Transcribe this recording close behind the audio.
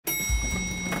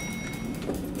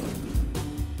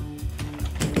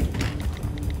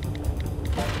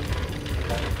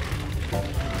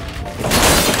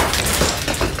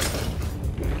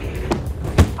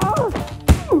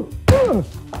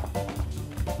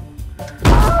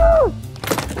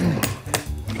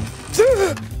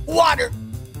water.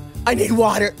 I need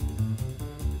water.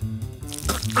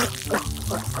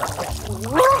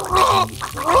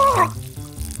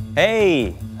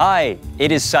 Hey, hi.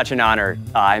 It is such an honor.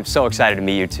 I'm so excited to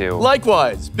meet you two.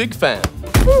 Likewise, big fan.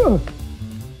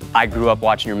 I grew up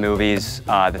watching your movies,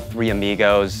 The Three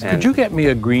Amigos, and... Could you get me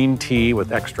a green tea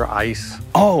with extra ice?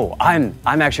 Oh, I'm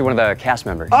actually one of the cast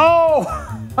members.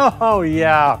 Oh,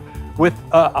 yeah. With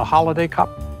a holiday cup?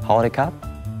 Holiday cup?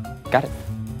 Got it.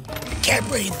 Can't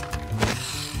breathe.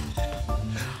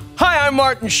 Hi, I'm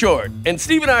Martin Short, and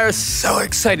Steve and I are so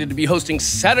excited to be hosting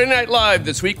Saturday Night Live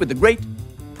this week with the great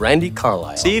Brandy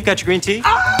Carlisle. Steve, got your green tea?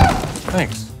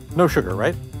 Thanks. No sugar,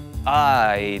 right?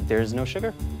 There's no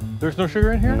sugar. There's no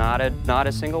sugar in here? Not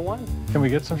a single one. Can we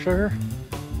get some sugar?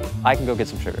 I can go get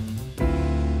some sugar.